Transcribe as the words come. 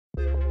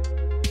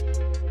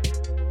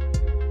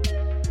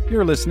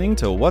You're listening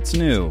to What's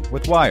New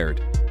with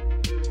Wired.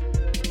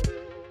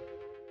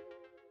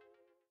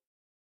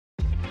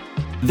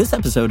 This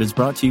episode is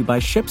brought to you by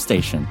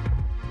ShipStation.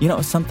 You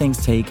know, some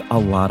things take a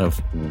lot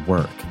of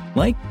work,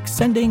 like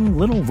sending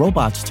little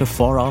robots to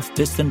far-off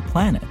distant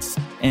planets.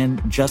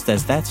 And just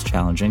as that's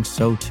challenging,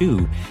 so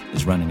too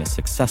is running a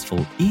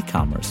successful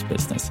e-commerce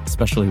business,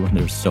 especially when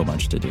there's so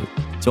much to do.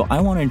 So I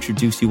want to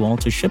introduce you all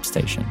to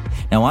ShipStation.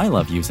 Now, I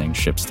love using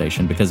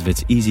ShipStation because of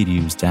its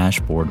easy-to-use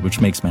dashboard,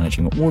 which makes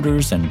managing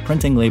orders and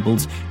printing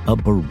labels a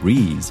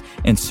breeze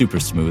and super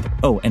smooth.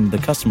 Oh, and the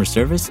customer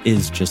service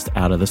is just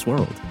out of this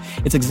world.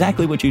 It's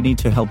exactly what you need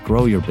to help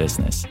grow your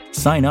business.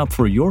 Sign up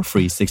for your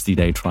free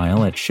 60-day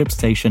trial at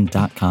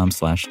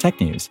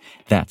shipstation.com/technews.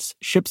 That's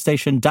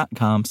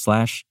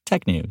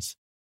shipstation.com/technews.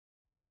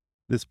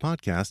 This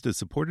podcast is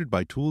supported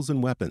by Tools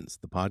and Weapons,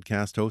 the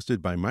podcast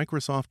hosted by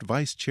Microsoft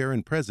Vice Chair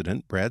and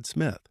President Brad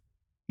Smith.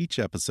 Each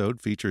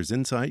episode features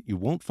insight you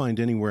won't find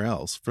anywhere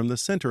else from the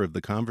center of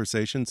the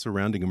conversation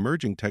surrounding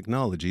emerging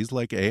technologies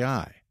like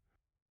AI.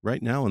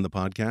 Right now in the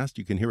podcast,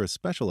 you can hear a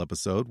special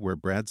episode where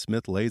Brad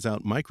Smith lays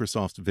out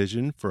Microsoft's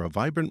vision for a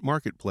vibrant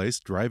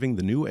marketplace driving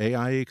the new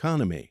AI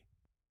economy.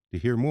 To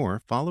hear more,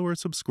 follow or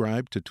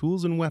subscribe to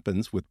Tools and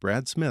Weapons with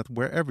Brad Smith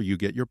wherever you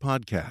get your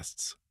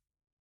podcasts.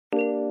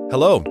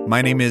 Hello,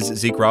 my name is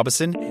Zeke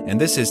Robison, and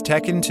this is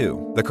Tech in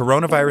 2, the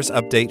coronavirus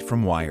update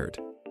from Wired.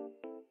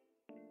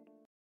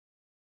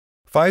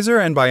 Pfizer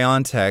and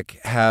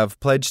BioNTech have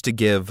pledged to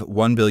give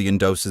 1 billion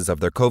doses of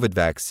their COVID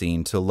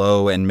vaccine to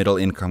low- and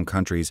middle-income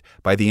countries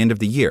by the end of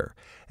the year,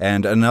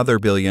 and another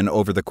billion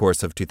over the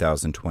course of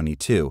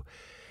 2022.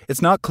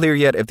 It's not clear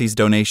yet if these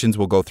donations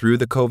will go through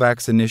the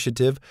COVAX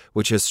initiative,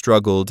 which has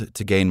struggled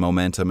to gain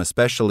momentum,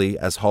 especially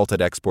as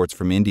halted exports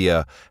from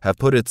India have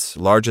put its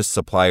largest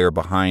supplier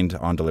behind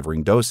on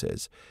delivering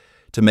doses.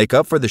 To make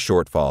up for the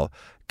shortfall,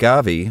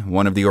 Gavi,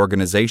 one of the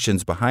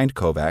organizations behind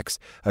COVAX,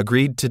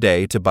 agreed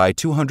today to buy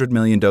 200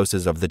 million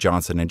doses of the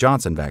Johnson &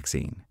 Johnson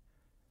vaccine.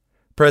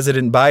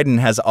 President Biden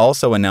has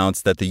also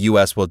announced that the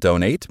U.S. will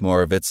donate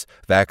more of its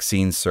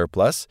vaccine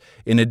surplus.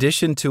 In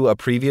addition to a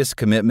previous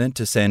commitment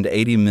to send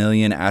 80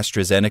 million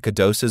AstraZeneca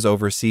doses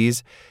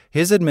overseas,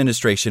 his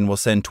administration will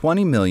send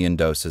 20 million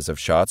doses of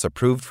shots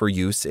approved for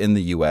use in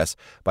the U.S.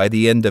 by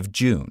the end of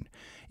June.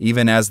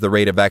 Even as the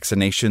rate of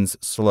vaccinations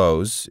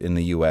slows in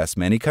the U.S.,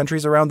 many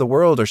countries around the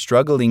world are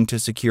struggling to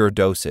secure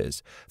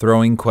doses,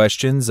 throwing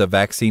questions of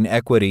vaccine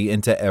equity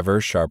into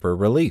ever sharper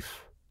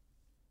relief.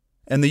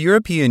 And the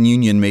European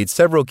Union made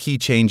several key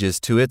changes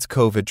to its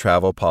COVID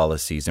travel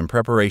policies in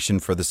preparation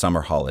for the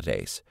summer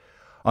holidays.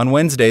 On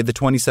Wednesday, the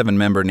 27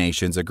 member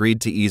nations agreed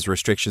to ease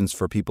restrictions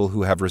for people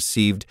who have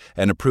received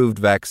an approved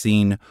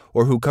vaccine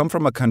or who come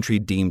from a country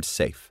deemed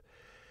safe.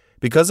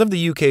 Because of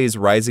the UK's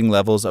rising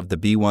levels of the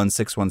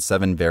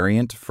B.1.617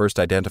 variant, first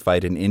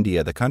identified in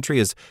India, the country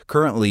is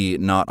currently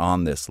not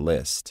on this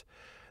list.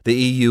 The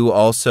EU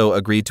also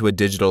agreed to a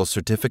digital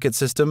certificate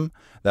system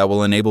that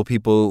will enable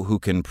people who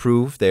can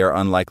prove they are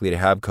unlikely to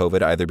have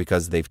COVID either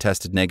because they've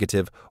tested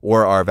negative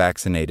or are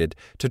vaccinated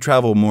to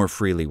travel more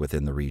freely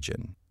within the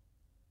region.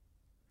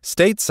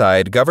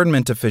 Stateside,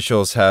 government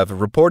officials have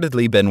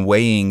reportedly been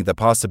weighing the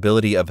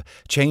possibility of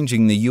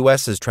changing the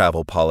U.S.'s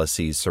travel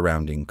policies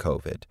surrounding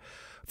COVID.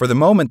 For the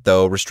moment,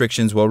 though,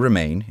 restrictions will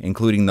remain,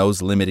 including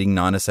those limiting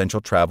non-essential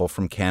travel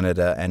from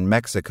Canada and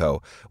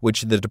Mexico,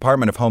 which the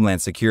Department of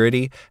Homeland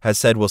Security has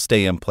said will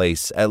stay in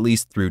place at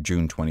least through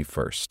June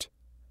 21st.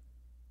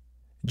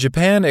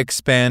 Japan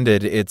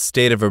expanded its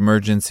state of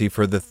emergency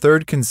for the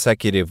third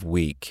consecutive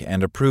week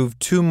and approved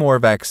 2 more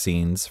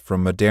vaccines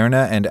from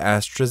Moderna and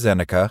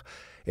AstraZeneca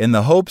in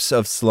the hopes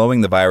of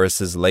slowing the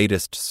virus's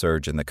latest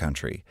surge in the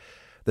country.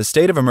 The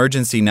state of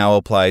emergency now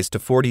applies to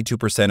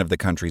 42% of the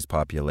country's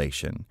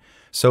population.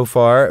 So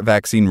far,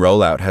 vaccine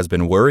rollout has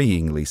been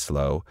worryingly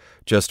slow.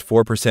 Just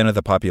 4% of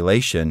the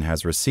population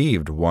has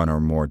received 1 or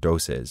more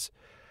doses.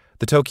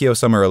 The Tokyo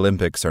Summer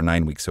Olympics are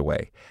 9 weeks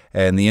away,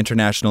 and the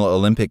International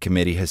Olympic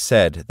Committee has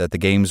said that the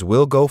Games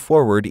will go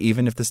forward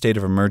even if the state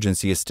of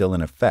emergency is still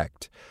in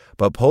effect.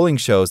 But polling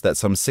shows that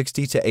some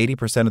 60 to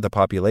 80% of the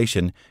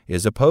population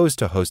is opposed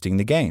to hosting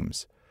the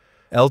Games.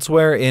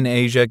 Elsewhere in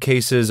Asia,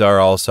 cases are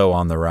also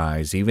on the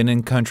rise, even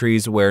in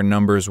countries where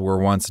numbers were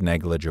once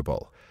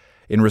negligible.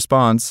 In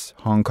response,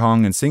 Hong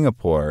Kong and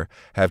Singapore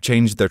have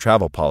changed their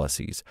travel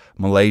policies.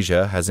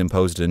 Malaysia has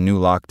imposed a new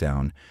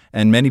lockdown,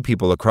 and many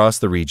people across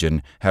the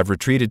region have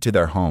retreated to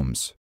their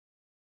homes.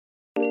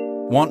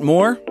 Want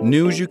more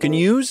news you can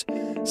use?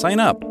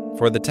 Sign up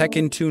for the Tech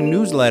in 2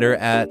 newsletter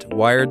at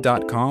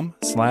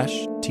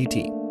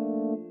wired.com/TT.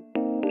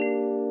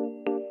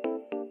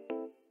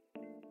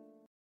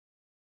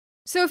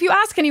 So if you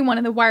ask anyone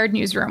in the Wired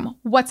newsroom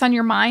what's on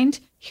your mind,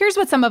 here's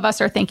what some of us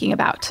are thinking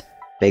about.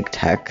 Big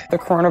tech, the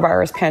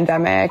coronavirus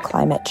pandemic,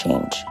 climate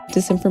change,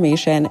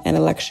 disinformation, and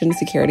election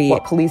security,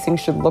 what policing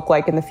should look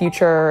like in the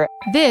future.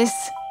 This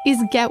is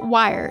Get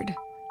Wired,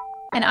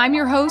 and I'm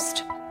your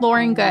host,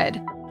 Lauren Good.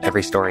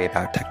 Every story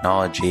about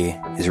technology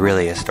is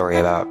really a story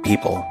about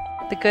people.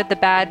 The good, the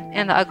bad,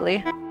 and the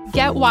ugly.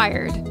 Get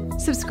Wired.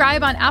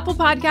 Subscribe on Apple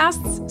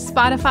Podcasts,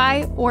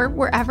 Spotify, or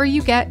wherever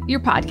you get your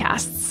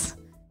podcasts.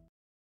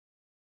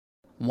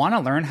 Want to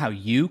learn how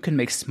you can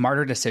make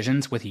smarter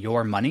decisions with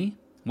your money?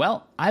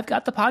 Well, I've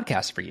got the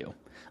podcast for you.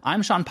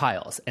 I'm Sean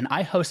Piles, and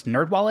I host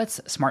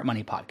NerdWallet's Smart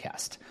Money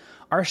Podcast.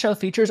 Our show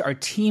features our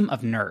team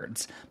of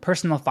nerds,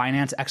 personal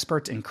finance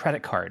experts in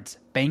credit cards,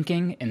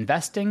 banking,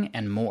 investing,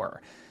 and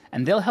more.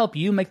 And they'll help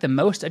you make the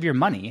most of your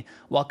money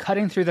while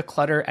cutting through the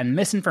clutter and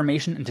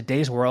misinformation in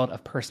today's world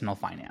of personal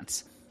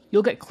finance.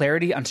 You'll get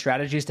clarity on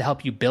strategies to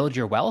help you build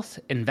your wealth,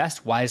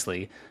 invest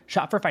wisely,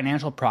 shop for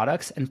financial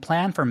products, and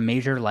plan for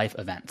major life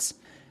events.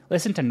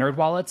 Listen to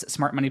NerdWallet's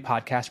Smart Money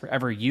Podcast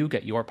wherever you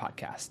get your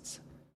podcasts.